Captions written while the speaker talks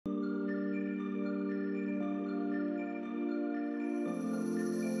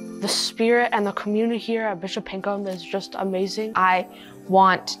The spirit and the community here at Bishop Pinkham is just amazing. I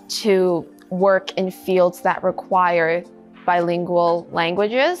want to work in fields that require bilingual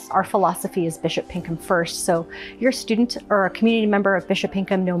languages. Our philosophy is Bishop Pinkham first, so you're a student or a community member of Bishop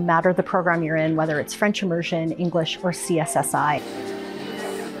Pinkham no matter the program you're in, whether it's French immersion, English, or CSSI.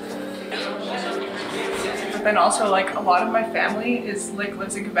 But then also, like, a lot of my family is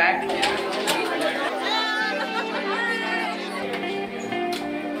lives in Quebec.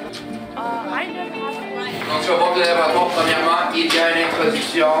 Donc sur le bord de l'élévateur, premièrement, il y a une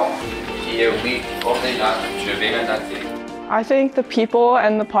introduction. Et oui, on est là, je vais le noter. I think the people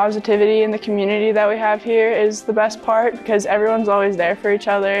and the positivity and the community that we have here is the best part because everyone's always there for each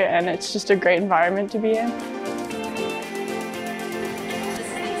other and it's just a great environment to be in.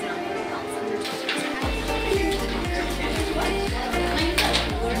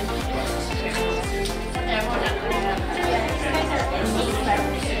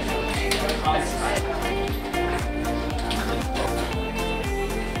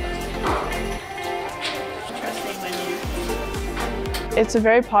 It's a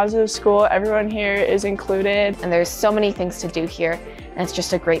very positive school. Everyone here is included. And there's so many things to do here, and it's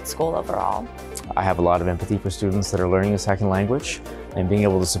just a great school overall. I have a lot of empathy for students that are learning a second language, and being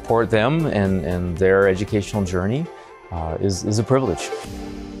able to support them and their educational journey is a privilege.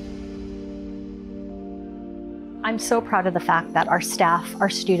 I'm so proud of the fact that our staff, our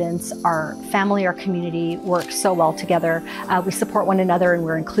students, our family, our community work so well together. We support one another and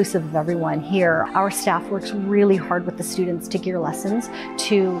we're inclusive of everyone here. Our staff works really hard with the students to gear lessons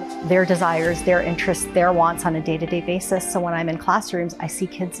to their desires, their interests, their wants on a day-to-day basis. So when I'm in classrooms, I see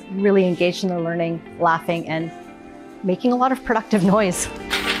kids really engaged in their learning, laughing, and making a lot of productive noise.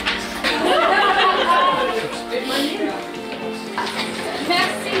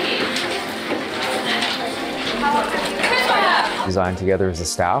 Designed together as a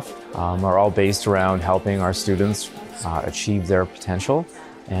staff are all based around helping our students achieve their potential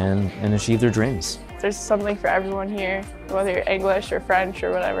and achieve their dreams. There's something for everyone here, whether you're English or French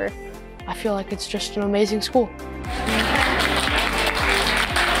or whatever. I feel like it's just an amazing school.